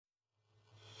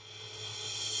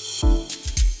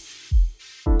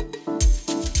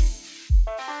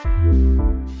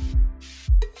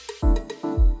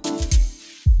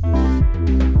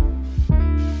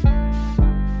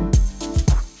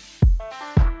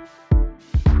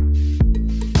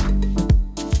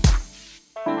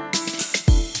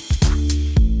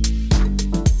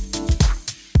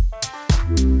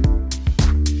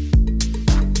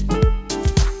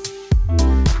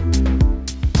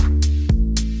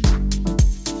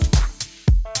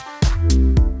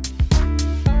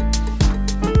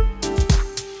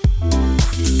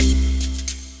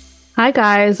Hi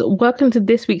guys, welcome to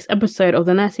this week's episode of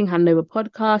the Nursing Handover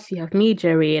podcast. You have me,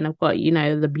 Jerry, and I've got,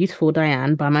 the beautiful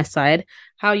Diane by my side.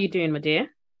 How are you doing, my dear?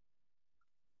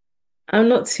 I'm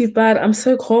not too bad. I'm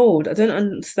so cold. I don't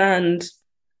understand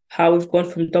how we've gone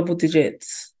from double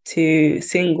digits to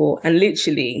single, and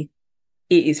literally,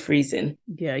 it is freezing.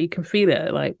 Yeah, you can feel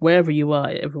it, like wherever you are,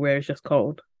 everywhere is just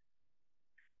cold.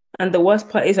 And the worst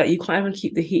part is that you can't even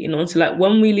keep the heating on. So, like,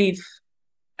 when we leave,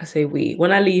 I say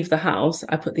when I leave the house,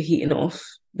 I put the heating off.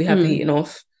 We have the Mm. heating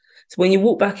off. So, when you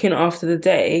walk back in after the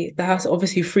day, the house is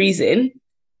obviously freezing,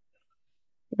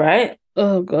 right?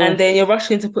 Oh And then gosh. you're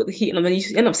rushing to put the heating on, then you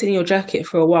end up sitting in your jacket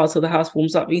for a while till the house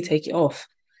warms up, you take it off.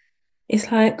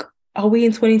 It's like, are we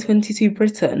in 2022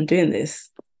 Britain doing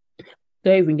this?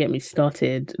 Don't even get me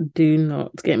started. Do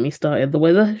not get me started. The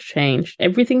weather has changed.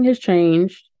 Everything has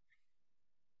changed.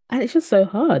 And it's just so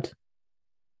hard.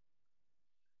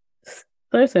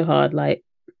 So, so hard. Like,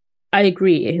 I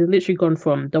agree. It has literally gone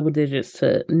from double digits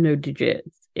to no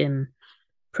digits in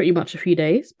pretty much a few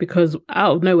days because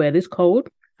out of nowhere, this cold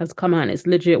has come out and it's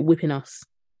legit whipping us.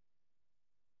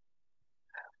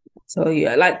 So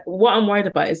yeah, like what I'm worried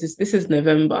about is this is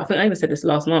November. I think I even said this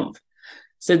last month.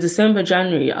 So December,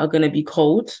 January are gonna be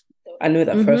cold. I know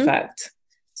that for a Mm-hmm. fact.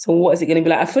 So what is it gonna be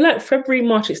like? I feel like February,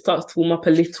 March it starts to warm up a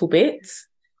little bit,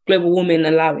 global warming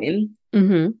allowing.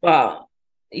 Mm-hmm. But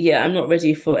yeah, I'm not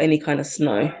ready for any kind of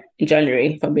snow in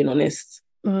January, if I'm being honest.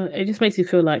 It just makes you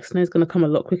feel like snow's gonna come a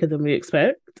lot quicker than we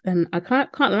expect, and I can't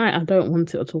lie, I don't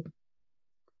want it at all.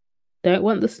 Don't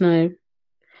want the snow.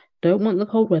 Don't want the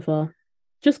cold weather.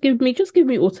 Just give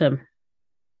me autumn,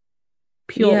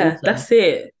 pure Yeah, autumn. that's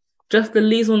it. Just the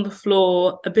leaves on the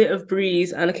floor, a bit of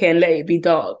breeze, and okay, and let it be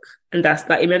dark. And that's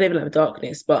that. It may not even have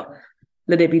darkness, but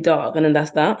let it be dark, and then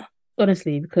that's that.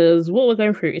 Honestly, because what we're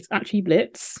going through, it's actually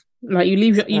blitz. Like you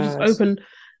leave, It's you just mad.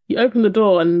 open the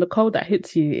door, and the cold that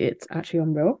hits you, it's actually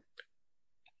unreal.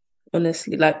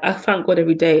 Honestly. Like I thank God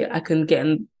every day I can get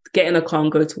in a car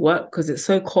and go to work because it's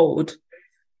so cold.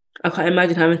 I can't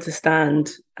imagine having to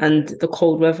stand and the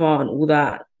cold weather and all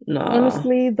that. Nah.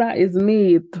 Honestly, that is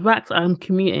me. The fact I'm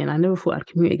commuting, I never thought I'd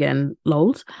commute again,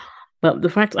 lols. But the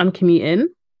fact I'm commuting,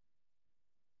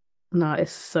 nah,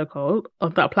 it's so cold.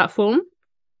 On that platform,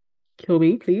 kill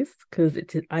me, please, because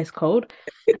it's ice cold.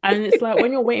 And it's like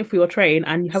when you're waiting for your train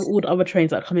and you have all the other trains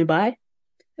that are coming by.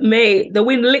 Mate, the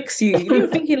wind licks you. You're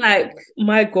thinking like,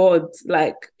 my God,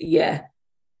 like, yeah,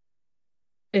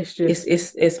 It's it's just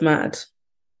it's it's mad.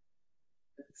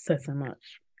 so, so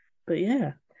much. But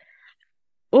yeah.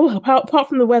 Oh, apart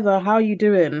from the weather, how are you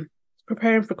doing?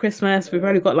 Preparing for Christmas. We've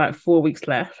only got like 4 weeks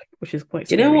left, which is quite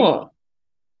Do you know scary. what?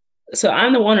 So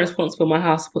I'm the one responsible in my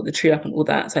house to put the tree up and all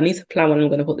that. So I need to plan when I'm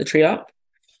gonna put the tree up.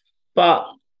 But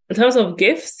in terms of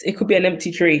gifts, it could be an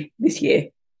empty tree this year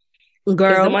because the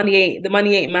Girl, money ain't the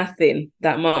money ain't mathing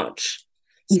that much.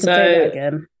 you can say that So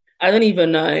again. I don't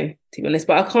even know, to be honest,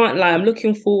 but I can't lie. I'm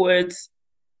looking forward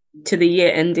to the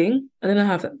year ending. I don't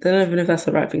even know if that's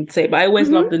the right thing to say, but I always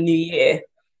love Hmm. the new year.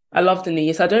 I love the new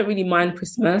year. So I don't really mind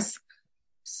Christmas.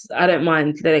 I don't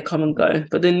mind let it come and go.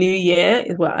 But the new year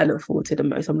is what I look forward to the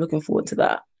most. I'm looking forward to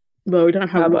that. Well, we don't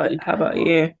have one. How about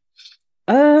you?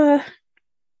 Uh,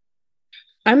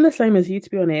 I'm the same as you, to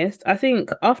be honest. I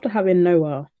think after having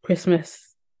Noah,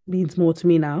 Christmas means more to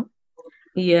me now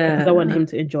because I want Yeah, him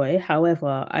to enjoy.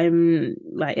 However, I'm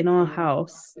like in our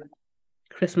house,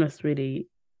 Christmas really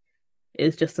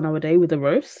is just another day with a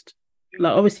roast.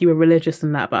 Like, obviously, we're religious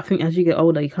and that, but I think as you get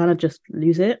older, you kind of just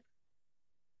lose it.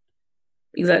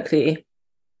 exactly.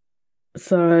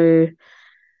 So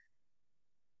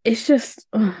it's just,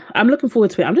 I'm looking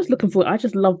forward to it. I'm just looking forward. I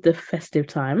just love the festive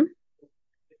time.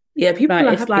 Yeah, people Like,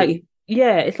 are it's like, happy.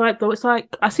 yeah, it's like, though, it's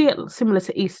like, I see it similar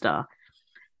to Easter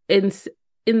in,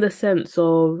 in the sense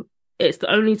of it's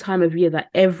the only time of year that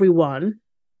everyone,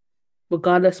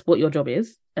 regardless what your job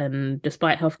is, and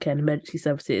despite healthcare and emergency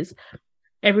services,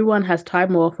 everyone has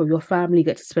time off with your family, you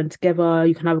get to spend together.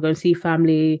 You can either go and see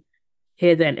family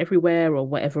here, then, everywhere, or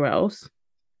whatever else.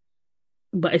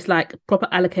 But it's like proper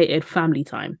allocated family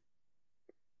time.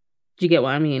 Do you get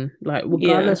what I mean? Like, Yeah,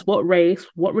 regardless what race,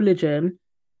 what religion,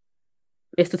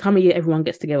 it's the time of year everyone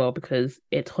gets together because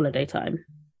it's holiday time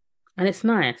and it's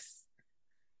nice.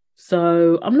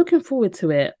 So I'm looking forward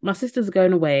to it. My sister's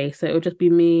going away, so it'll just be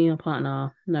me, my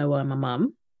partner, Noah, and my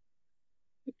mum,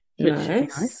 which should be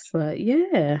nice. nice. But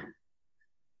yeah,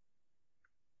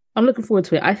 I'm looking forward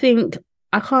to it. I think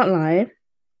I can't lie.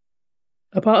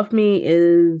 A part of me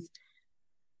is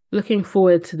looking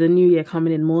forward to the new year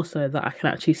coming in more so that I can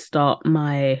actually start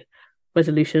my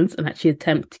resolutions and actually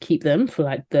attempt to keep them for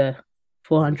like the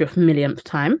 400th millionth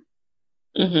time.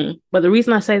 Mm-hmm. But the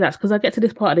reason I say that's because I get to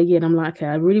this part of the year and I'm like, okay,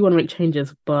 I really want to make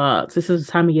changes, but this is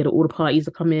the time of year that all the parties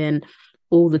are coming,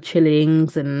 all the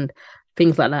chillings and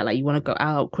things like that. Like you want to go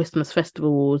out, Christmas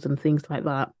festivals and things like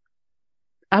that.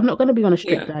 I'm not going to be on a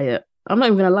strict Yeah. diet. I'm not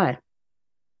even going to lie.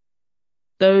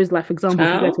 Those, like, for example,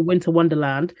 if you go to Ciao. Winter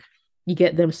Wonderland, you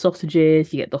get them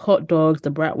sausages, you get the hot dogs, the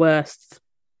bratwursts.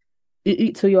 You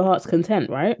eat to your heart's content,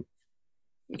 right?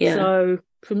 Yeah. So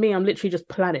for me, I'm literally just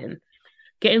planning,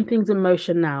 getting things in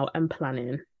motion now and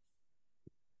planning.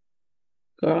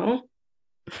 Girl,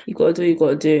 you gotta do what you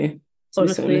gotta do, to be so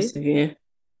Honestly. honest with you.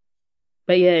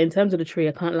 But yeah, in terms of the tree,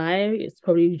 I can't lie. It's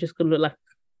probably just gonna look like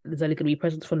there's only gonna be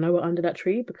presents for Noah under that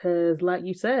tree because, like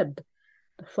you said,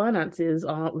 the finances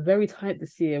are very tight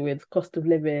this year with cost of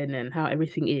living and how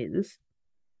everything is.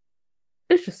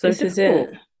 It's just so This is it.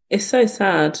 difficult. It's so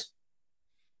sad.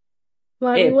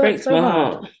 Like we It work breaks so my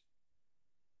hard. heart,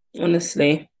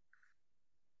 honestly.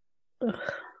 Ugh,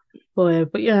 boy,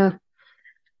 but yeah,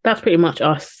 that's pretty much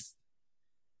us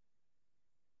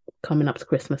coming up to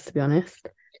Christmas, to be honest.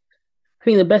 I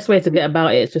think the best way to get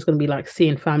about it is just going to be like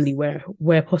seeing family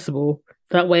where possible.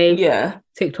 That way, Yeah.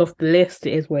 ticked off the list.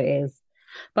 It is what it is.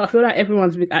 But I feel like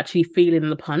everyone's actually feeling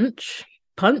the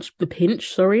the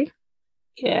pinch. Sorry.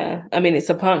 Yeah. I mean, it's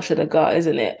a punch to the gut,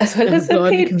 isn't it? As well Oh as a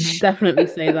God, you can pinch. definitely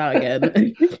say that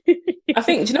again. I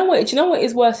think, do you know what? Do you know what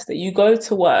is worse? That you go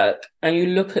to work and you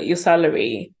look at your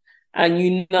salary and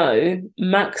you know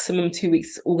maximum 2 weeks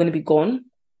is all going to be gone.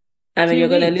 And then Two you're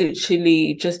going to weeks.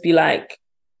 literally just be like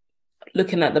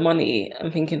looking at the money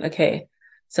and thinking, okay,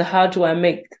 so how do I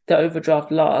make the overdraft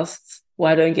last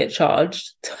where I don't get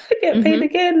charged to get paid Hmm.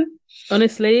 again?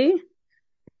 Honestly,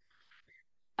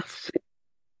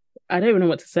 I don't even know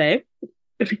what to say.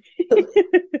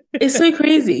 It's so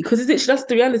crazy because it's literally that's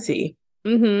the reality.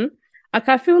 Hmm. Like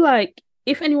I feel like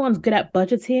if anyone's good at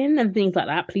budgeting and things like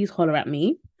that, please holler at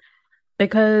me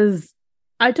because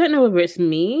I don't know whether it's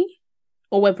me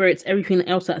or whether it's everything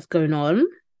else that's going on.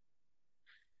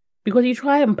 Because you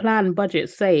try and plan, budget,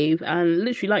 save, and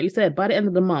literally, like you said, by the end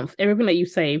of the month, everything that you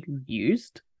saved, you've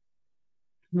used.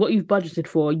 What you've budgeted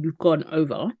for, you've gone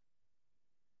over,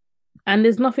 and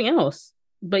there's nothing else.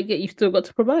 But yet you've still got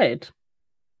to provide.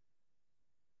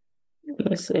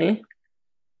 Honestly.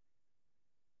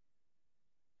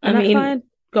 I And I mean, find,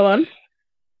 go on,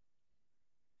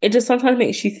 it just sometimes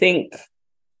makes you think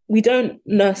we don't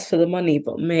nurse for the money,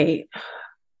 but mate,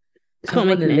 it's I not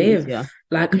want to making it any live. easier.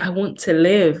 Like I want to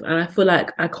live and I feel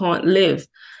like I can't live.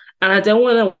 And I don't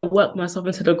want to work myself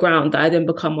into the ground that I then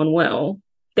become unwell,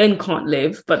 then can't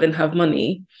live, but then have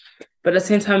money. But at the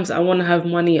same time, I want to have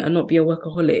money and not be a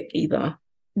workaholic either.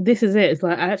 This is it. It's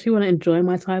like I actually want to enjoy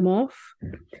my time off.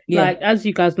 Yeah. Like, as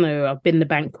you guys know, I've been the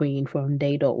bank queen from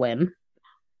day dot when.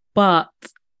 But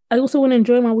I also want to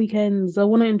enjoy my weekends. I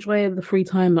want to enjoy the free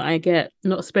time that I get,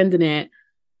 not spending it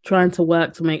trying to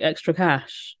work to make extra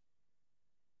cash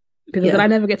because then I Yeah.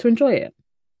 never get to enjoy it.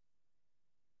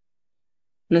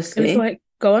 And it's Honestly. like,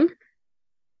 go on.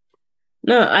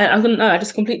 No, I don't know. I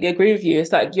just completely agree with you.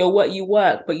 It's like you're what you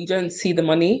work, but you don't see the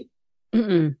money.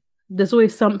 Mm-mm. There's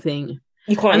always something.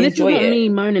 You can't And this is enjoy not it. me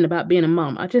moaning about being a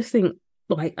mum. I just think,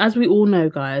 like, as we all know,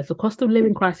 guys, the cost of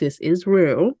living crisis is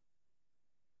real,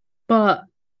 but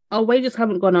our wages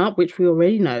haven't gone up, which we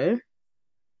already know.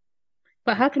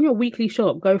 But how can your weekly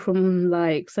shop go from,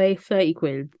 like, say, 30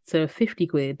 quid to 50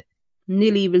 quid,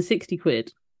 nearly even 60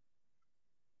 quid,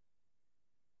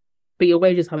 but your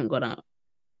wages haven't gone up?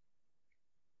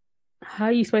 How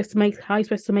are you supposed to make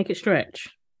it stretch?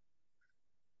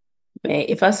 Mate,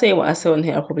 if I say what I say on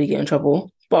here, I'll probably get in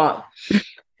trouble. But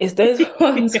it's those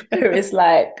ones where it's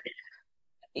like,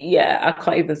 yeah, I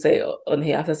can't even say it on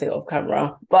here. I have to say it off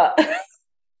camera. But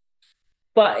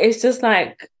it's just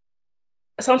like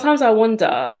sometimes I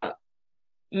wonder,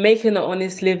 making an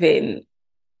honest living,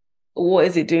 what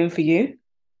is it doing for you?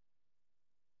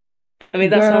 I mean,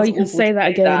 that Girl, sounds you can awful to say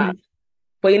that say that. again.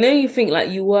 But you know, you think like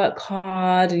you work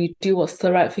hard and you do what's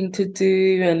the right thing to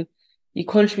do and you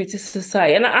contribute to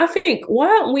society. And I think, why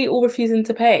aren't we all refusing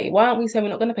to pay? Why aren't we saying we're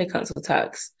not going to pay council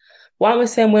tax? Why aren't we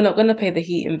saying we're not going to pay the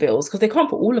heating bills? Because they can't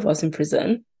put all of us in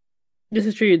prison, This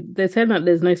is true. They're saying that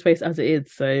there's no space as it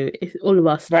is, so it's all of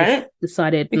us just right?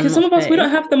 decided Because not some to of us, we pay.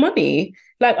 don't have the money.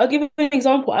 Like, I'll give you an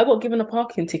example. I got given a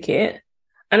parking ticket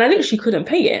and I literally couldn't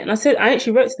pay it. And I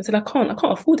actually wrote to them and said, I can't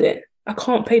afford it. I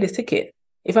can't pay this ticket.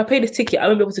 If I pay this ticket, I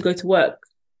won't be able to go to work.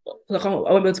 I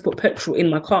won't be able to put petrol in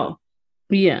my car.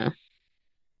 Yeah.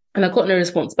 And I got no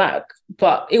response back.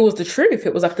 But it was the truth.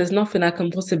 It was like, there's nothing I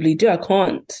can possibly do. I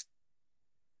can't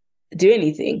do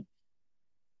anything.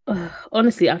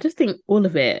 Honestly, I just think all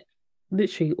of it,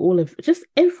 literally all of just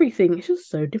everything, it's just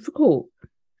so difficult.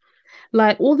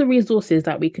 Like all the resources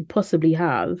that we could possibly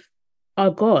have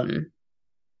are gone.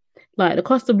 Like the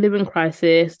cost of living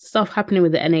crisis, stuff happening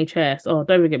with the NHS. Oh,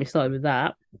 don't even get me started with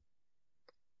that.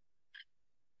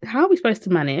 How are we supposed to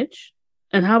manage?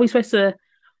 And how are we supposed to,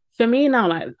 for me now,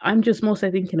 like I'm just more so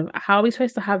thinking of how are we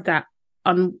supposed to have that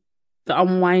the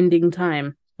unwinding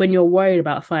time when you're worried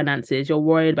about finances, you're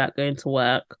worried about going to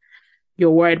work, you're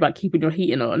worried about keeping your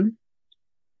heating on,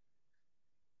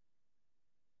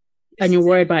 and This you're is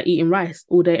worried it. about eating rice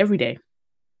all day, every day.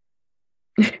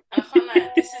 I can't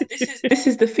lie. This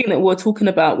is the thing that we're talking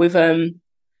about with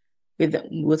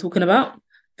we're talking about.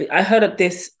 I heard of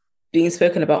this being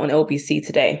spoken about on LBC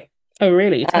today. Oh,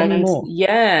 really? Tell me And more.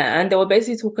 yeah, and they were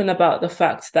basically talking about the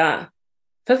fact that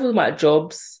first of all about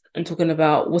jobs and talking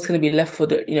about what's going to be left for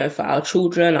for our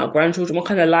children, our grandchildren, what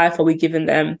kind of life are we giving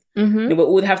them? Mm-hmm.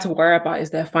 All they have to worry about is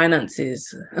their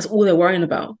finances. That's all they're worrying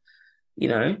about, you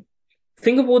know.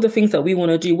 Think of all the things that we want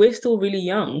to do. We're still really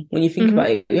young when you think Mm-hmm. about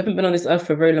it. We haven't been on this earth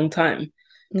for a very long time.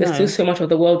 There's still No. so much of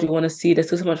the world we want to see. There's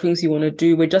still so much things you want to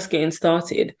do. We're just getting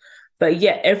started. But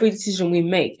yet every decision we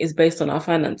make is based on our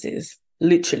finances,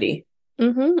 literally,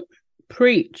 Mm-hmm.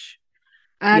 Preach.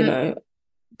 you And know.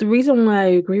 the reason why I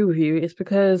agree with you is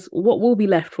because what will be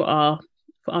left for our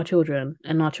children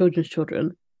and our children's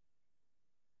children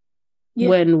Yeah.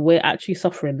 when we're actually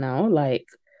suffering now, like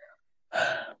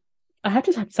I have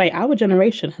to say our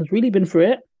generation has really been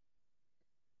through it.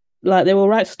 Like they will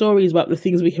write stories about the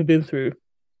things we have been through.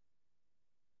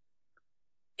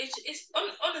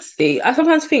 Honestly, I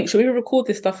sometimes think, should we record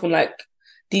this stuff on like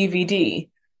DVD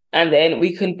and then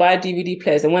we can buy DVD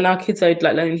players and when our kids are like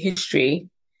learning history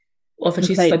or if they And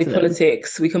choose to play it study to them.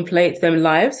 politics, we can play it to them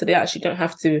live so they actually don't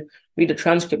have to read a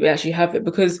transcript, we actually have it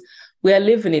because we are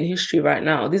living in history right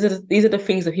now. These are the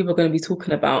things that people are going to be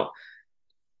talking about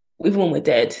even when we're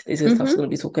dead. These are the stuff we're Mm-hmm. going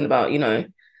to be talking about,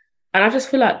 And I just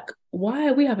feel like, why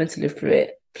are we having to live through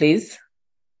it, please?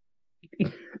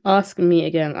 Ask me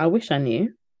again. I wish I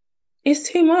knew. It's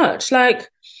too much. Like,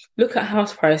 look at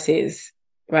house prices,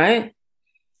 right?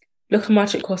 Look how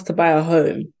much it costs to buy a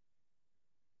home.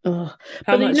 Ugh.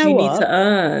 How But you much know you need what? to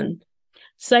earn.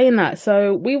 Saying that,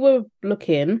 so we were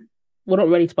looking. We're not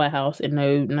ready to buy a house in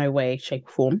no way, shape,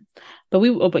 or form. But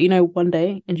one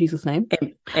day in Jesus' name,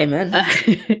 Amen. uh,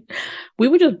 we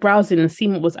were just browsing and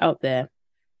seeing what was out there.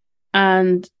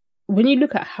 And when you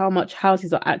look at how much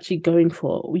houses are actually going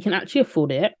for, we can actually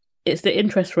afford it. It's the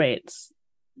interest rates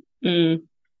Mm,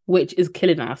 which is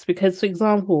killing us. Because, for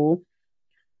example,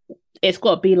 it's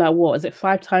got to be like what is it,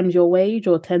 5 times your wage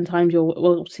or 10 times your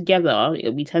well together?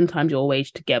 It'll be 10 times your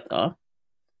wage together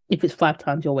if it's 5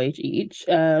 times your wage each.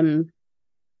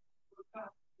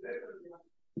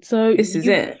 So this is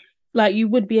you it. like you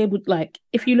would be able like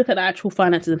if you look at the actual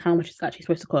finances and how much it's actually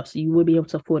supposed to cost, you would be able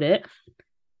to afford it.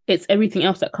 It's everything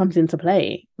else that comes into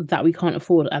play that we can't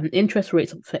afford, and interest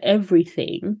rates for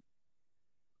everything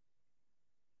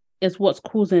is what's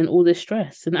causing all this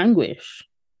stress and anguish.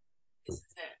 This is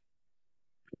it.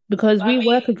 Because I we mean,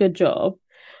 work a good job.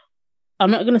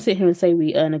 I'm not going to sit here and say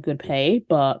we earn a good pay,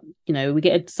 but we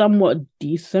get a somewhat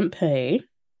decent pay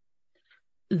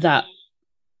that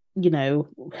you know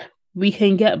we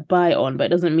can get by on, but it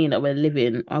doesn't mean that we're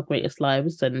living our greatest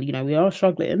lives, and we are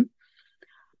struggling,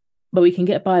 but we can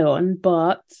get by on,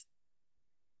 but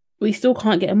we still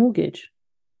can't get a mortgage.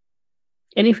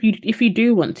 And if you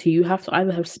do want to, you have to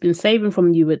either have been saving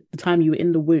from you at the time you were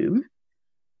in the womb,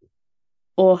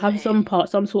 or have some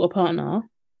sort of partner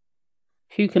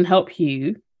who can help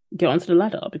you get onto the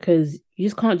ladder because you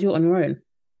just can't do it on your own.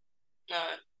 no.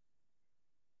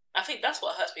 I think that's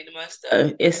what hurts me the most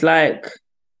though. It's like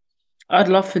I'd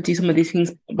love to do some of these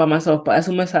things by myself, but it's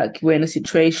almost like we're in a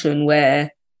situation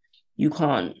where you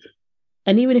can't.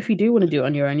 And even if you do want to do it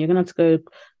on your own, you're gonna have to go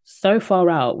so far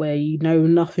out where you know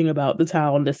nothing about the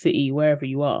town, the city, wherever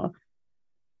you are,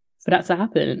 for that to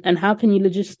happen. And how can you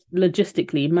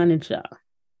logistically manage that?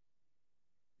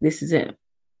 This is it.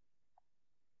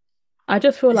 I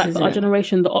just feel This like is for our it.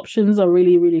 generation, the options are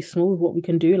really, really small of what we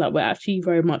can do. Like we're actually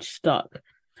very much stuck.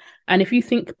 And if you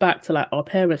think back to like our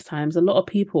parents' times, a lot of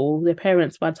people, their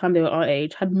parents, by the time they were our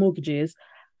age, had mortgages,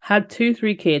 had two,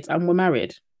 three kids, and were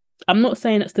married. I'm not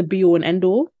saying it's the be all and end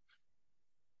all,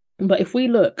 but if we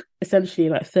look essentially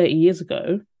like 30 years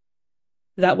ago,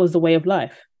 that was the way of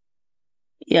life.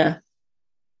 Yeah.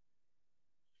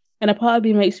 And a part of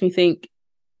me makes me think,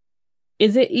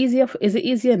 is it easier? Is it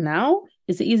easier now?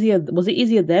 Is it easier? Was it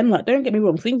easier then? Like, don't get me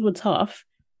wrong, things were tough.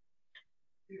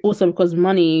 Also, because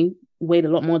money weighed a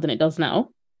lot more than it does now.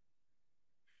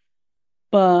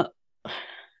 But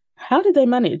how did they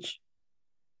manage?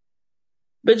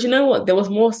 But you know what? There was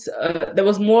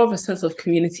more of a sense of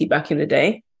community back in the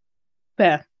day.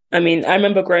 Fair. I mean, I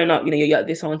remember growing up, you're at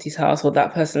this auntie's house or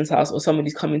that person's house or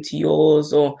somebody's coming to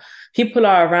yours or people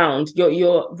are around.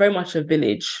 You're very much a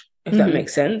village, if that Mm-hmm.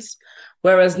 makes sense.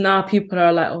 Whereas now people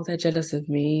are like, oh, they're jealous of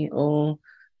me, or,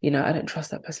 I don't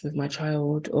trust that person with my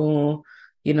child, or,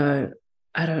 you know,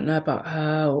 I don't know about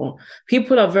her, or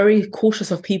people are very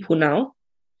cautious of people now.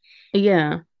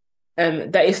 Yeah.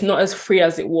 That it's not as free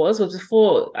as it was. But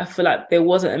before, I feel like there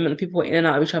wasn't, people were in and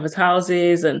out of each other's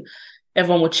houses and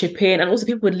everyone would chip in. And also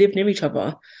people would live near each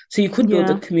other. So you could build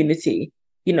a Yeah. community.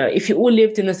 If you all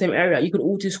lived in the same area, you could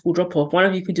all do school drop off. One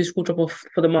of you could do school drop off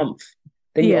for the month.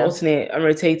 Then you Yeah. alternate and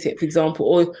rotate it, for example.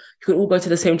 Or you could all go to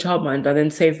the same childminder and then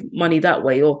save money that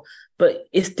way. But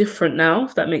it's different now,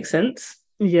 if that makes sense.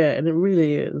 Yeah. And it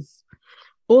really is.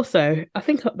 Also, I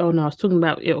think, oh no, I was talking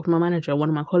about it with my manager, one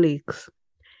of my colleagues.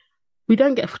 We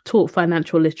don't get taught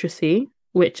financial literacy,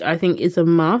 which I think is a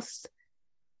must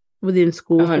within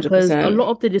schools because a 100%. lot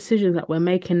of the decisions that we're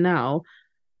making now,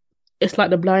 it's like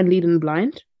the blind leading the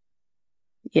blind.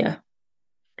 Yeah.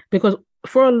 Because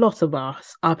for a lot of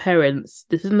us, our parents,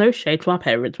 this is no shade to our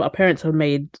parents, but our parents have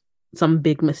made some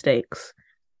big mistakes.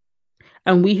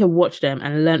 And we have watched them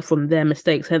and learned from their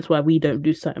mistakes, hence why we don't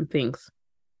do certain things.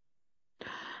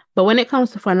 But when it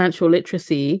comes to financial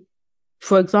literacy,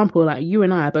 for example, like you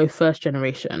and I are both first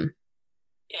generation.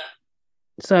 Yeah.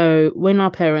 So when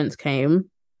our parents came,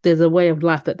 there's a way of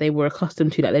life that they were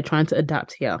accustomed to that they're trying to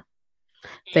adapt here.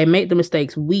 They make the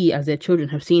mistakes. We, as their children,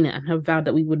 have seen it and have vowed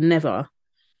that we would never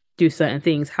do certain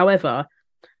things. However,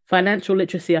 financial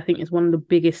literacy, I think, is one of the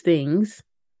biggest things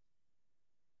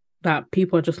that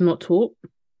people are just not taught.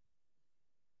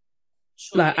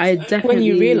 Sure. And Like it's I only when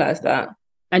you definitely, realize that.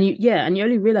 and you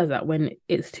only realize that when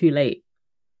it's too late.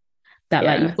 That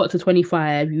like you've Yeah. got to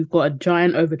 25, you've got a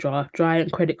giant overdraft,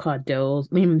 giant credit card deals,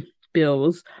 I mean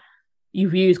bills.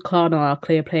 You've used Klarna,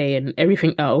 ClearPay, and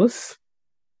everything else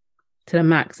to the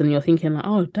max, and you're thinking like,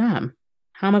 oh damn,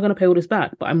 how am I going to pay all this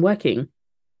back? But I'm working.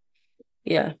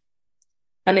 Yeah.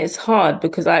 And it's hard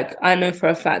because like I know for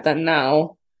a fact that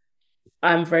now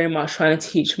I'm very much trying to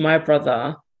teach my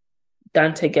brother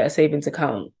Dante get a savings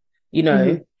account. You know,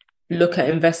 Mm-hmm. look at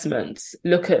investments,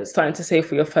 look at starting to save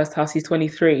for your first house. He's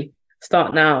 23.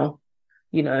 Start now.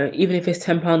 Even if it's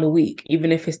 £10 a week,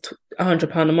 even if it's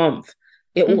 £100 a month,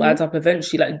 it all Mm-hmm. adds up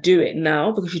eventually. Like do it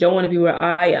now because you don't want to be where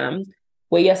I am,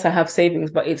 where yes, I have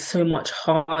savings, but it's so much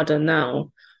harder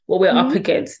now. What we're up Mm-hmm.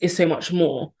 against is so much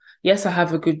more. Yes, I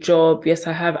have a good job. Yes,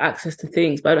 I have access to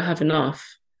things, but I don't have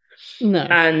enough. No.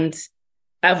 And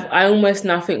I almost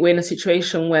now think we're in a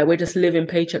situation where we're just living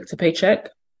paycheck to paycheck.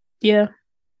 Yeah.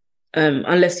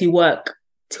 Unless you work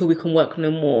till we can work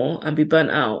no more and be burnt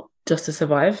out just to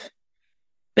survive.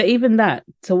 But even that,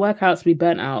 to work out to be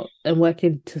burnt out and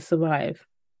working to survive,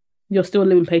 you're still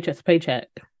living paycheck to paycheck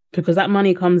because that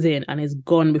money comes in and is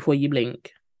gone before you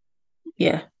blink.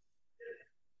 Yeah,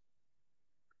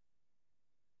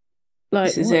 Like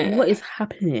this is it. what is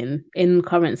happening in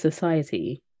current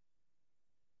society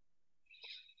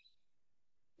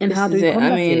and This how do is we it. I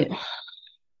combat mean, it?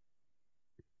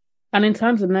 And in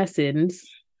terms of nursings,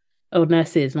 or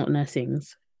nurses, not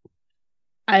nursings,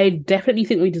 I definitely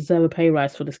think we deserve a pay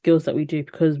rise for the skills that we do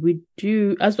because we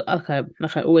do, as like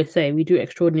I always say, we do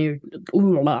extraordinary.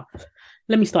 Ooh, la, la.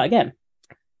 Let me start again.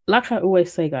 Like I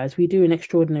always say, guys, we do an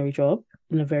extraordinary job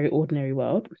in a very ordinary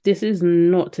world. This is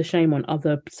not to shame on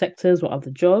other sectors or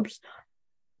other jobs,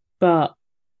 but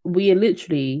we are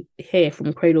literally here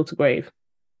from cradle to grave.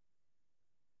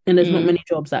 And there's not mm, many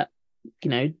jobs that,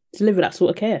 deliver that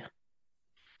sort of care.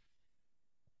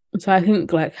 So I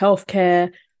think like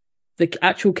healthcare, the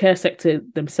actual care sector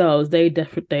themselves, they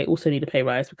also need a pay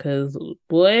rise because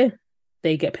boy,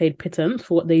 they get paid pittance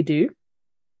for what they do.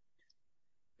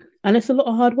 And it's a lot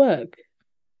of hard work.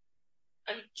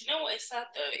 and do you know what is sad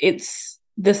though? It's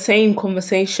the same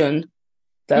conversation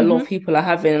that a lot Mm-hmm. of people are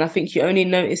having, and I think you only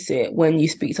notice it when you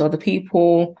speak to other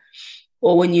people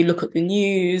or when you look at the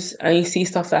news and you see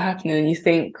stuff that happening and you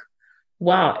think,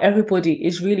 wow, everybody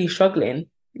is really struggling.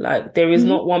 Like there is Mm-hmm.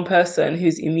 not one person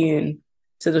who's immune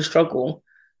to the struggle.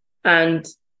 And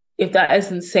if that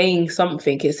isn't saying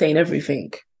something, it's saying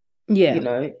everything, you Yeah.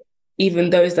 know. Even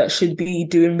those that should be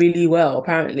doing really well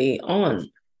apparently aren't.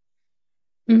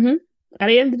 Mm-hmm. At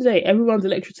the end of the day, everyone's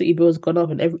electricity bill has gone up,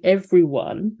 and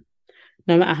everyone,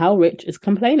 no matter how rich, is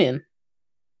complaining.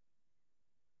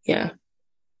 Yeah.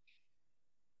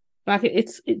 Like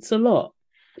it's a lot,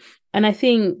 and I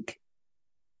think,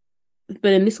 but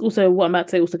then this also, what I'm about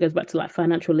to say, also goes back to like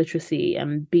financial literacy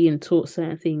and being taught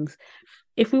certain things.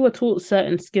 If we were taught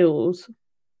certain skills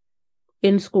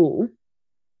in school,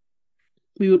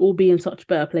 we would all be in such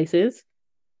better places.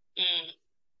 Mm.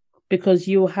 because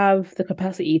you'll have the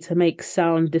capacity to make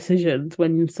sound decisions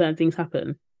when certain things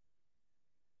happen.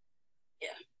 Yeah.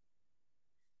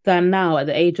 Than now at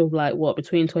the age of like what,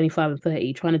 between 25 and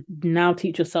 30, trying to now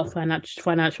teach yourself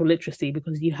financial literacy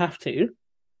because you have to.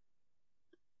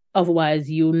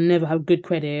 Otherwise, you'll never have good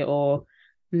credit or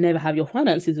never have your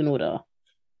finances in order.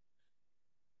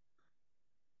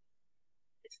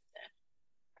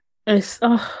 It's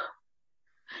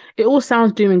it all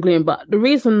sounds doom and gloom, but the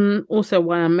reason also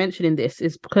why I'm mentioning this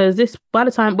is because this, by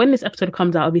the time when this episode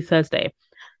comes out, it'll be Thursday,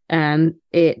 and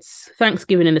it's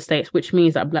Thanksgiving in the States, which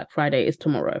means that Black Friday is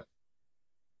tomorrow.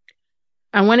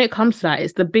 And when it comes to that,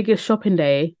 it's the biggest shopping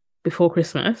day before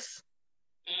Christmas,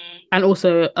 and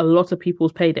also a lot of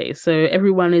people's paydays. So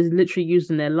everyone is literally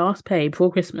using their last pay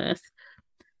before Christmas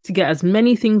to get as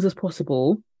many things as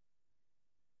possible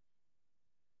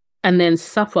and then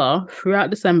suffer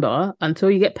throughout December until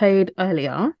you get paid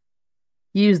earlier,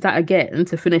 use that again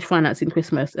to finish financing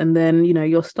Christmas, and then, you know,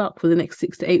 you're stuck for the next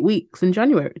 6 to 8 weeks in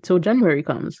January till January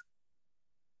comes.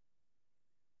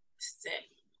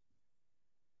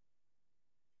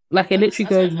 Like, it literally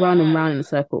goes round and round in a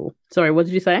circle. Sorry, what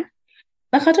did you say?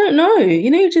 Like, I don't know. You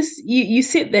know, you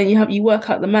sit there and you work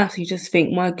out the math, you just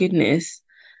think, my goodness,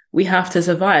 we have to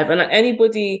survive. And like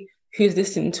anybody who's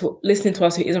listening to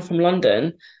us who isn't from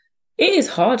London, it is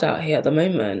hard out here at the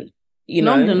moment. You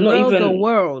know, London, not world, even the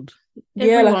world. Yeah,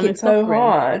 Everyone like is it's so suffering.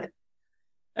 hard.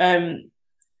 And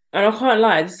I can't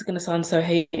lie, this is gonna sound so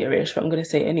haterish, but I'm gonna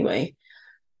say it anyway.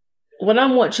 When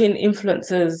I'm watching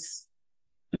influencers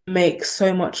make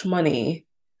so much money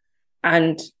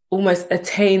and almost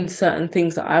attain certain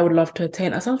things that I would love to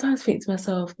attain, I sometimes think to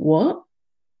myself, what?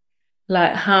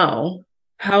 Like, how?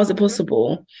 How is it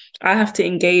possible? I have to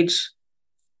engage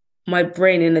my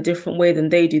brain in a different way than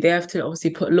they do. They have to obviously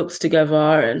put looks together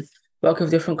and work with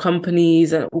different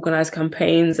companies and organize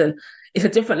campaigns. And it's a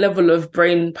different level of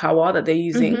brain power that they're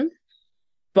using. Mm-hmm.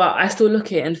 But I still look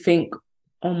at it and think,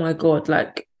 oh my God,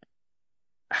 like,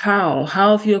 how?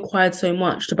 How have you acquired so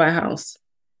much to buy a house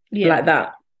like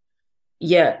that?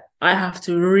 Yet I have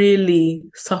to really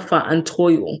suffer and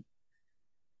toil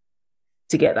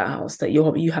to get that house that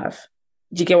you have.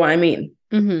 Do you get what I mean?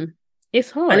 Mm-hmm.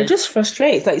 It's hard. And it just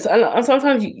frustrates. Like, and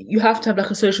sometimes you have to have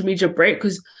like a social media break,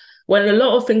 because when a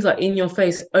lot of things are in your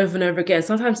face over and over again,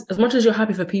 sometimes as much as you're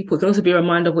happy for people, it can also be a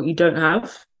reminder of what you don't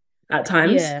have at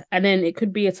times. Yeah, and then it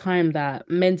could be a time that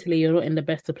mentally you're not in the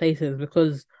best of places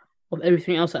because of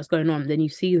everything else that's going on. Then you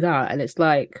see that and it's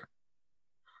like,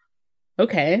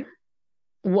 okay,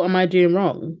 what am I doing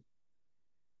wrong?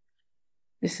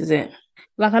 This is it.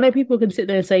 Like, I know people can sit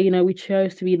there and say, you know, we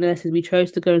chose to be nurses, we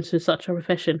chose to go into such a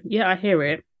profession. Yeah, I hear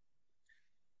it.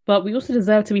 But we also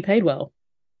deserve to be paid well.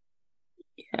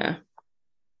 Yeah.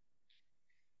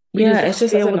 We Yeah, deserve it's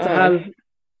just, to be I don't able to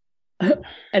know. have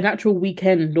an actual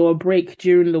weekend or a break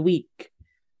during the week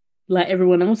like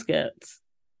everyone else gets.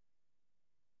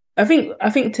 I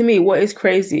think to me, what is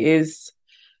crazy is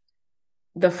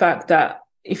the fact that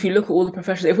if you look at all the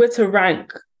professions, if we're to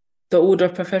rank the order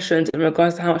of professions in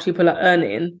regards to how much people are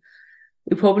earning,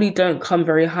 we probably don't come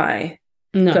very high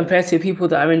No. compared to people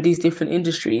that are in these different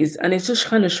industries. And it's just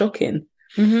kind of shocking,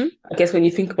 Mm-hmm. I guess, when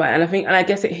you think about it. And I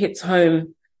guess it hits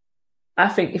home. I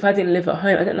think if I didn't live at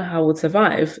home, I don't know how I would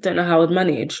survive. I don't know how I would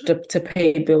manage to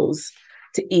pay bills,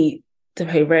 to eat, to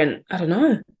pay rent. I don't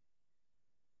know.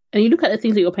 And you look at the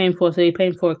things that you're paying for. So you're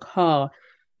paying for a car,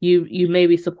 you may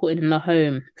be supporting in the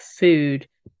home, food,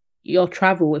 your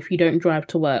travel if you don't drive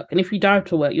to work. And if you drive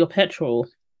to work, your petrol,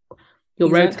 your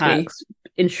road Exactly. tax,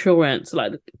 insurance,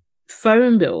 like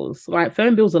phone bills. Like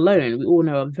phone bills alone, we all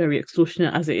know are very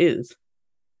extortionate as it is.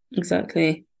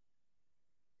 Exactly.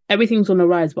 Everything's on the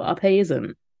rise, but our pay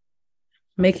isn't.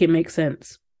 Make it make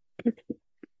sense.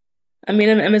 I mean,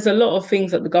 and there's a lot of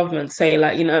things that the government say,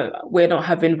 like, you know, we're not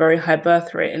having very high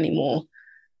birth rate anymore.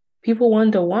 People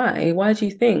wonder why. Why do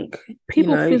you think? You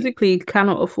People know, physically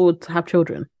cannot afford to have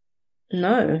children.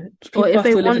 no, Or people if are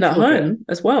they still living want at children, home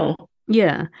as well.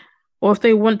 yeah. Or if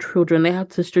they want children, they have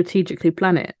to strategically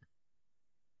plan it.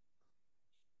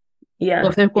 Or Yeah,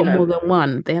 if they've you got more know, than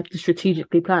one, they have to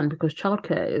strategically plan because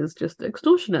childcare is just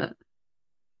extortionate.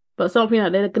 But something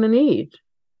that they're gonna need.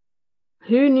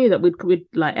 Who knew that we'd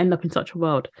like end up in such a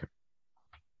world?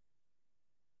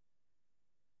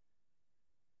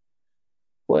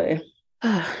 boy.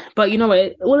 But you know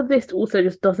what? All of this also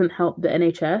just doesn't help the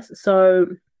NHS. So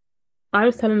I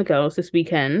was telling the girls this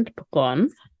weekend,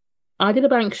 gone, I did a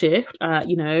bank shift at,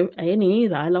 you know, A&E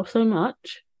that I love so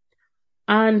much.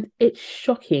 And it's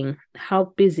shocking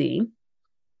how busy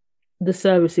the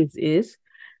services is.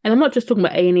 And I'm not just talking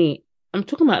about A&E. I'm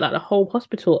talking about like the whole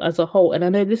hospital as a whole. And I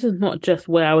know this is not just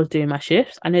where I was doing my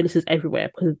shifts. I know this is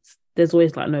everywhere because there's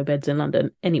always like no beds in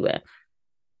London anywhere.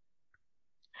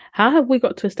 How have we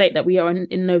got to a state that we are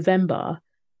in November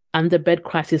and the bed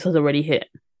crisis has already hit?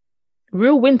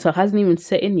 Real winter hasn't even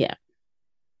set in yet.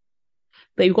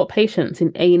 But you've got patients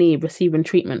in A&E receiving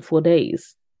treatment for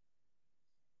days.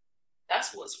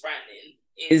 That's what's frightening.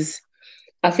 Is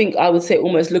I think I would say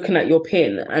almost looking at your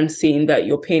pin and seeing that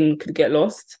your pin could get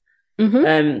lost.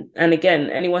 And again,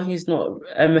 anyone who's not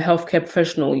a healthcare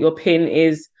professional, your pin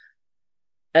is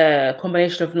a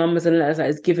combination of numbers and letters that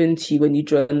is given to you when you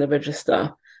join the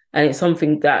register. And it's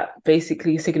something that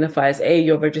basically signifies, A,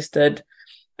 you're registered,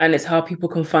 and it's how people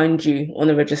can find you on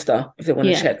the register if they want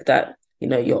to check that, you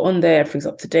know, you're on there, everything's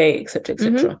up to date, etc.,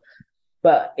 etc.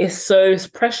 But it's so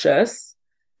precious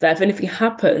that if anything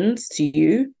happens to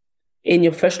you in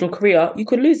your professional career, you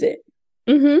could lose it.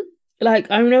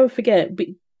 Like, I'll never forget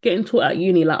getting taught at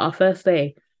uni, like our first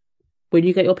day, when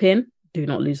you get your pin, do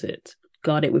not lose it.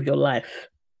 Guard it with your life.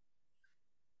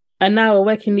 And now we're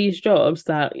working these jobs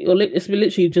that it's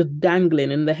literally just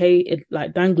dangling in the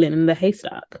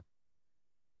haystack.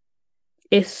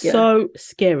 It's so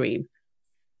scary.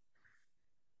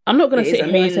 I'm not going to sit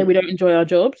here and say we don't enjoy our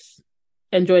jobs,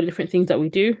 enjoy the different things that we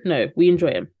do. No, we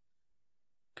enjoy them.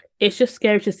 It's just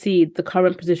scary to see the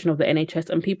current position of the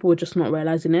NHS and people are just not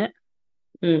realising it.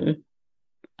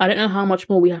 I don't know how much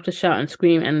more we have to shout and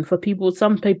scream, and for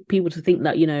some people to think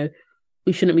that, you know,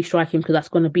 we shouldn't be striking because that's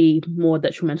going to be more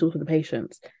detrimental for the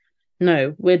patients.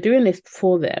 No, we're doing this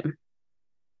for them.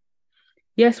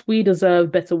 Yes, we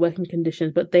deserve better working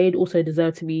conditions, but they also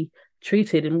deserve to be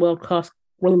treated in world-class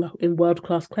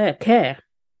care,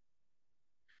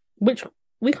 which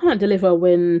we can't deliver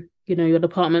when, you know, your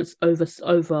department's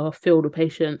overfilled with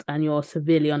patients and you're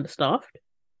severely understaffed.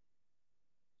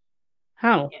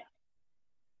 How?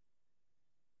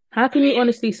 How can you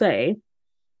honestly say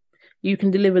you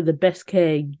can deliver the best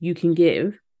care you can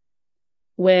give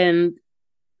when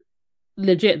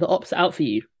legit the ops are out for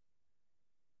you?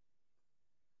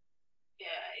 Yeah,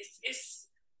 it's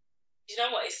you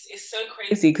know what? It's so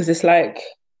crazy because it's like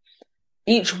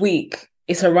each week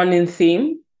it's a running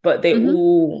theme, but they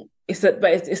all it's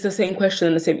the same question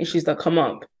and the same issues that come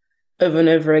up over and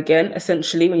over again.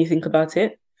 Essentially, when you think about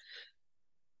it,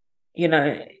 you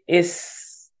know,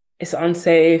 it's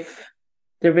unsafe.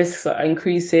 The risks are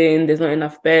increasing. There's not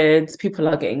enough beds. People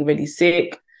are getting really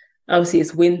sick. Obviously,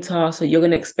 it's winter, so you're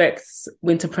going to expect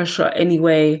winter pressure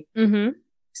anyway.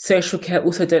 Social care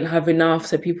also don't have enough,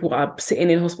 so people are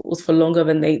sitting in hospitals for longer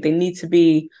than they need to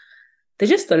be. There's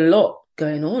just a lot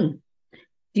going on.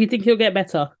 Do you think it'll get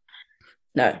better?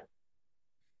 No,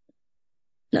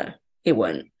 it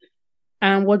won't.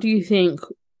 And what do you think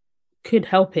could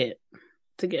help it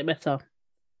to get better?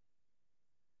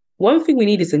 One thing we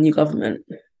need is a new government.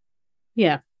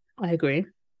 Yeah, I agree.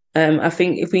 I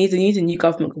think if we need a new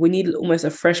government, we need almost a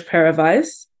fresh pair of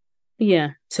eyes.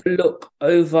 Yeah. To look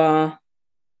over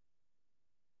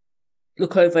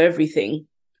everything.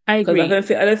 I agree. I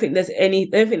don't think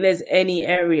there's any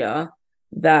area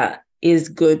that is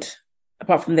good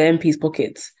apart from the MP's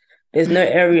pockets. There's no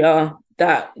area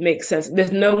that makes sense.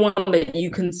 There's no one that you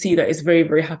can see that is very,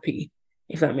 very happy,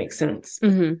 if that makes sense.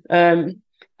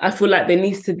 I feel like there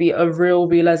needs to be a real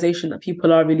realization that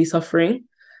people are really suffering.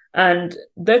 And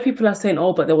though people are saying,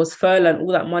 oh, but there was furlough and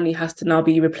all that money has to now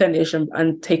be replenished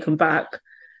and taken back,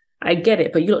 I get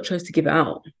it, but you lot chose to give it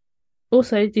out.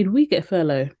 Also, did we get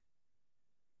furlough?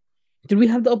 Did we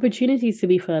have the opportunities to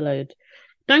be furloughed?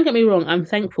 Don't get me wrong, I'm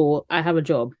thankful I have a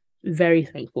job. Very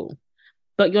thankful.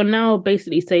 But you're now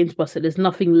basically saying to us that there's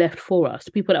nothing left for us.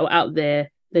 People that were out there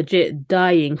legit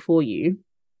dying for you,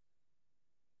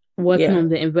 working on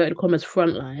the inverted commas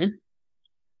front line.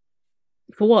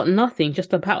 For what? Nothing.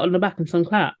 Just a pat on the back and some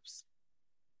claps.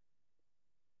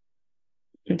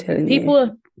 I'm telling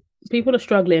you. People are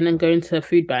struggling and going to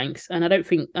food banks, and I don't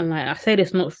think, and like I say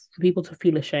this not for people to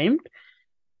feel ashamed.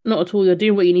 Not at all. You're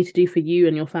doing what you need to do for you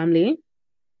and your family.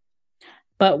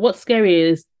 But what's scary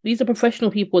is these are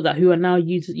professional people who are now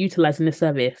utilizing the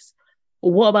service.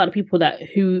 What about the people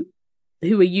who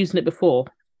were using it before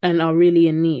and are really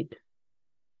in need?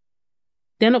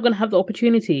 They're not going to have the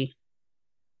opportunity.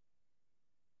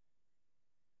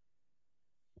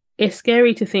 It's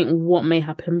scary to think what may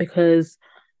happen because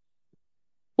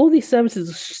all these services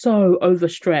are so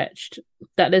overstretched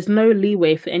that there's no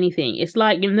leeway for anything. It's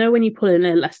like, you know, when you pull an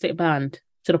elastic band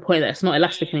to the point that it's not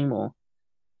elastic anymore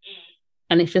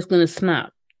and it's just going to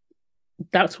snap.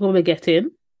 That's what we're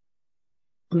getting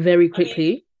very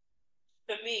quickly.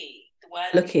 For me, the way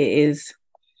I look at it is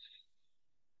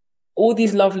all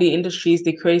these lovely industries,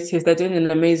 the creatives, they're doing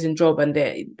an amazing job, and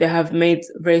they have made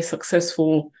very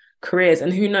successful careers.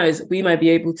 And who knows, we might be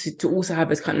able to also have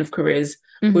this kind of careers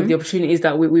with the opportunities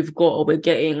that we've got or we're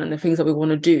getting and the things that we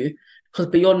want to do. Because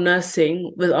beyond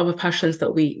nursing, there's other passions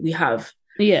that we have.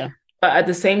 Yeah. But at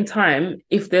the same time,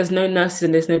 if there's no nurses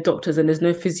and there's no doctors and there's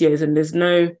no physios and there's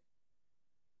no,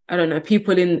 I don't know,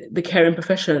 people in the caring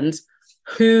professions,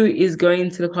 who is going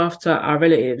to look after our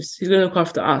relatives? Who's going to look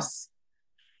after us?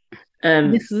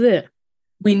 This is it.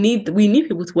 We need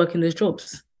people to work in those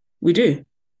jobs. We do.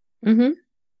 And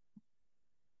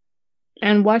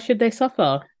why should they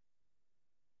suffer?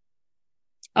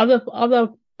 Other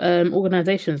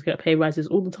organizations get pay rises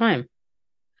all the time.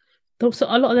 So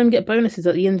a lot of them get bonuses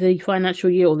at the end of the financial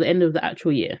year or the end of the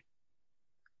actual year.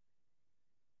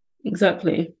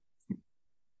 Exactly.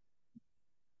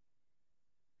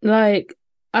 Like,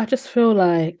 I just feel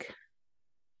like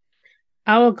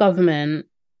our government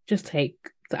just take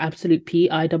the absolute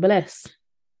PISS.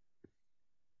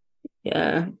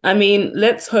 Yeah. I mean,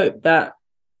 let's hope that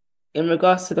in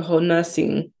regards to the whole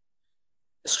nursing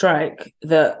strike,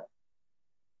 that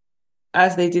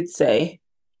as they did say,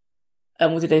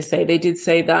 and what did they say? They did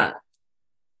say that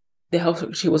the health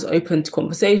secretary was open to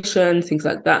conversation, things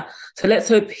like that. So let's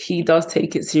hope he does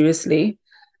take it seriously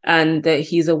and that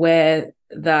he's aware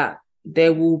that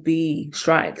there will be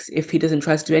strikes if he doesn't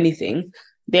try to do anything.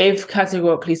 They've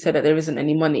categorically said that there isn't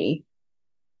any money.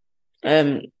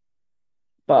 But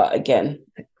again,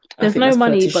 there's no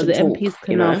money, but the talk, MPs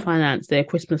can now finance their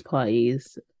Christmas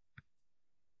parties.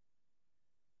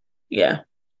 Yeah.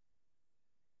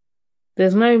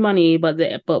 There's no money,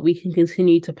 but we can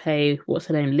continue to pay, what's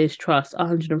her name, Liz Truss,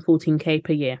 114k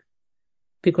per year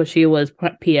because she was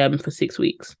PM for 6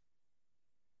 weeks.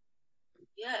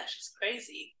 Yeah, she's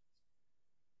crazy.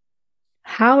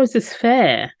 How is this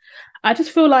fair? I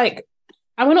just feel like,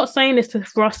 and we're not saying this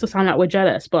for us to sound like we're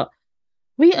jealous, but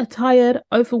we are tired,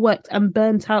 overworked, and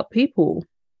burnt out people.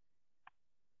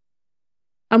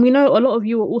 And we know a lot of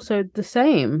you are also the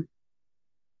same.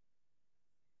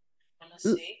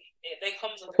 Honestly, there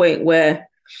comes a point where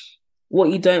what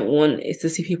you don't want is to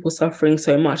see people suffering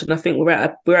so much. And I think we're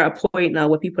at a point now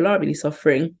where people are really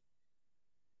suffering.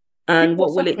 And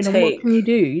what will it take? What can you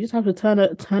do? You just have to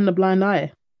turn the blind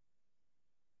eye.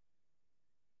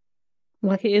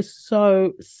 Like, it is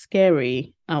so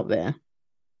scary out there.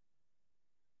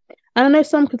 And I know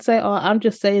some could say, oh, I'm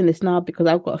just saying this now because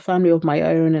I've got a family of my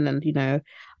own and you know,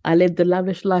 I lived a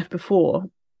lavish life before.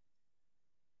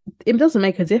 It doesn't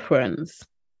make a difference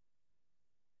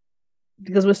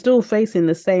because we're still facing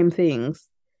the same things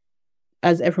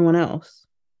as everyone else.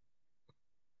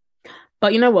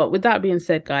 But you know what? With that being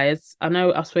said, guys, I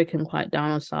know I've spoken quite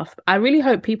down on stuff. I really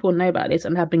hope people know about this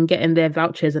and have been getting their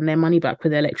vouchers and their money back for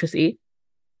their electricity.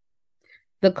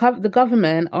 The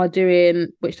government are doing,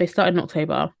 which they started in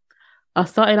October, are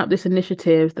starting up this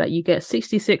initiative that you get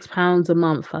 £66 a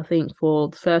month, I think, for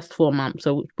the first 4 months.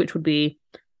 So which would be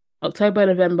October,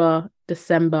 November,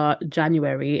 December,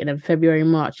 January, and then February,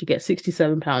 March, you get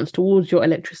 £67 towards your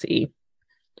electricity.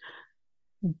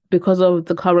 Because of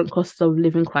the current cost of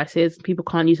living crisis, people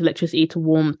can't use electricity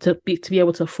to be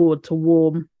able to afford to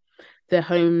warm their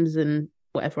homes and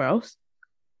whatever else.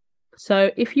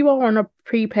 So if you are on a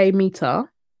prepaid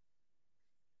meter,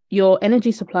 your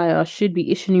energy supplier should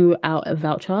be issuing you out a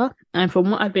voucher. And from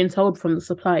what I've been told from the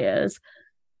suppliers,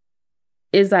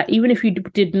 is that even if you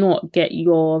did not get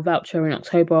your voucher in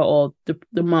October or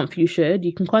the month you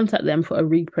can contact them for a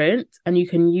reprint and you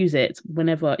can use it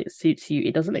whenever it suits you.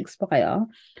 It doesn't expire,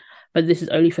 but this is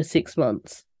only for 6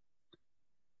 months.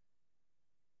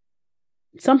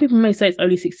 Some people may say it's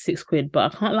only 66 quid,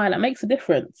 but I can't lie, that makes a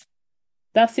difference.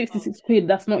 That's 66 quid,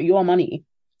 that's not your money.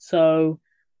 So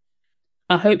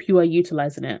I hope you are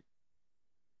utilising it.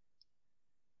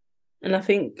 And I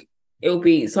think it'll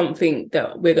be something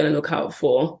that we're going to look out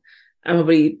for and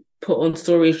probably put on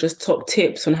stories, just top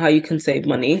tips on how you can save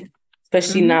money,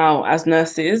 especially now as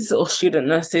nurses or student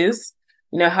nurses,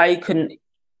 you know, how you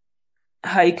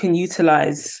can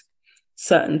utilize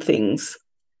certain things.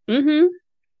 And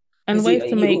ways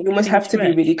to make you must have to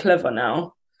be really clever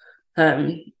now,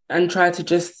 and try to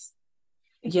just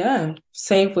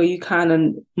save where you can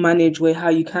and manage how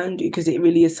you can do, because it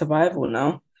really is survival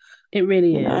now. It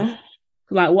really is. Know?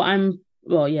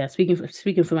 Like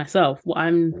speaking for myself, what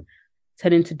I'm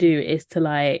tending to do is to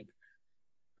like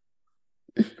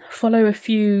follow a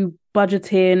few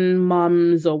budgeting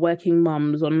mums or working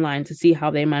mums online to see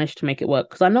how they manage to make it work.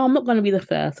 Because I know I'm not going to be the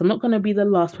first. I'm not going to be the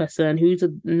last person who's a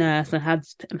nurse and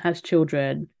has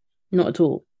children. Not at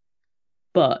all.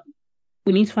 But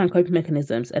we need to find coping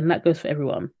mechanisms, and that goes for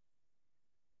everyone.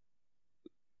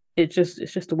 it's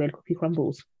just the way the cookie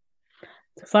crumbles.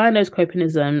 To find those coping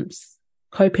mechanisms,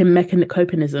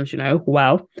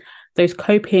 wow, those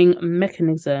coping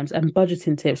mechanisms and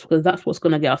budgeting tips, because that's what's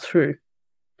going to get us through.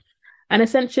 And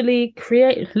essentially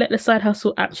let the side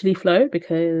hustle actually flow,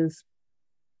 because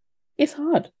it's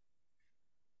hard.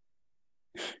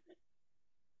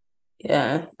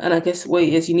 Yeah. And I guess what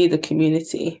it is, you need a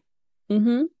community.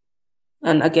 Mm-hmm.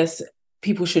 And I guess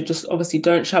people should just obviously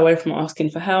don't shy away from asking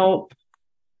for help.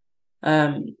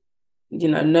 No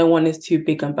one is too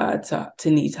big and bad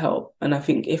to need help. And I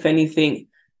think if anything,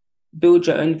 build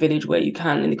your own village where you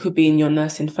can. And it could be in your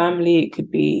nursing family, it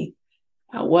could be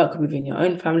at work, it could be in your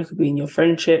own family, it could be in your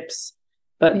friendships.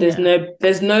 But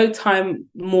there's no time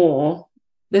more.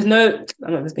 I'm not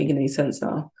just making any sense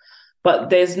now.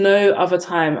 But there's no other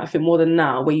time, I think, more than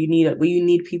now, where you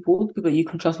need people that you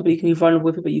can trust, people you can be vulnerable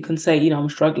with, people you can say, I'm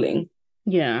struggling.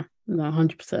 Yeah, no,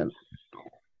 100%.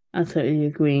 I totally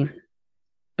agree.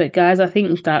 But guys, I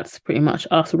think that's pretty much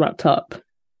us wrapped up.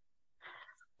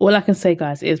 All I can say,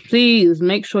 guys, is please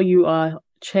make sure you are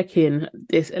checking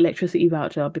this electricity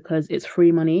voucher, because it's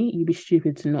free money. You'd be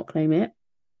stupid to not claim it.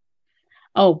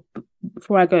 Oh,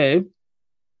 before I go,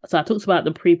 so I talked about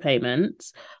the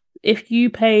prepayments. If you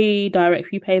pay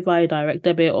via direct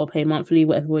debit or pay monthly,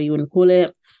 whatever way you want to call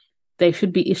it, they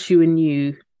should be issuing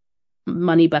you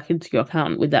money back into your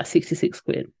account with that 66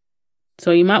 quid. So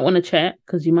you might want to check,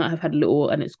 because you might have had a little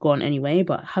and it's gone anyway,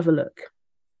 but have a look,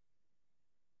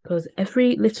 because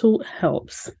every little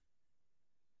helps.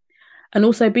 And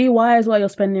also be wise while you're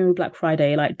spending with Black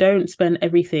Friday. Like, don't spend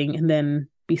everything and then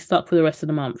be stuck for the rest of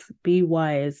the month. Be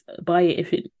wise. Buy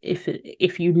it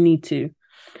if you need to.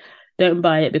 Don't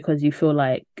buy it because you feel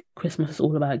like Christmas is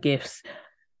all about gifts.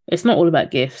 It's not all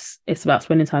about gifts. It's about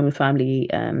spending time with family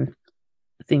and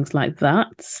things like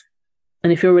that.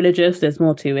 And if you're religious, there's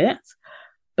more to it.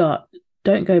 But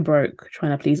don't go broke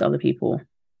trying to please other people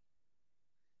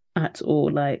at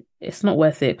all. Like, it's not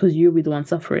worth it, because you'll be the one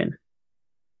suffering.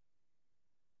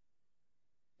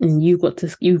 And you've got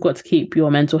to keep your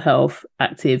mental health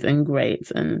active and great,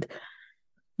 and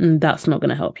that's not going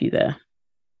to help you there.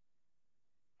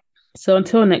 So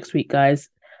until next week, guys,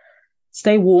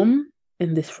 stay warm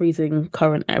in this freezing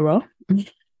current era.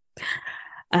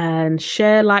 And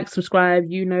share, like, subscribe,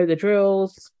 you know the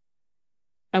drills.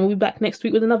 And we'll be back next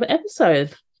week with another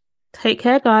episode. Take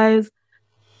care, guys.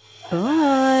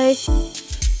 Bye.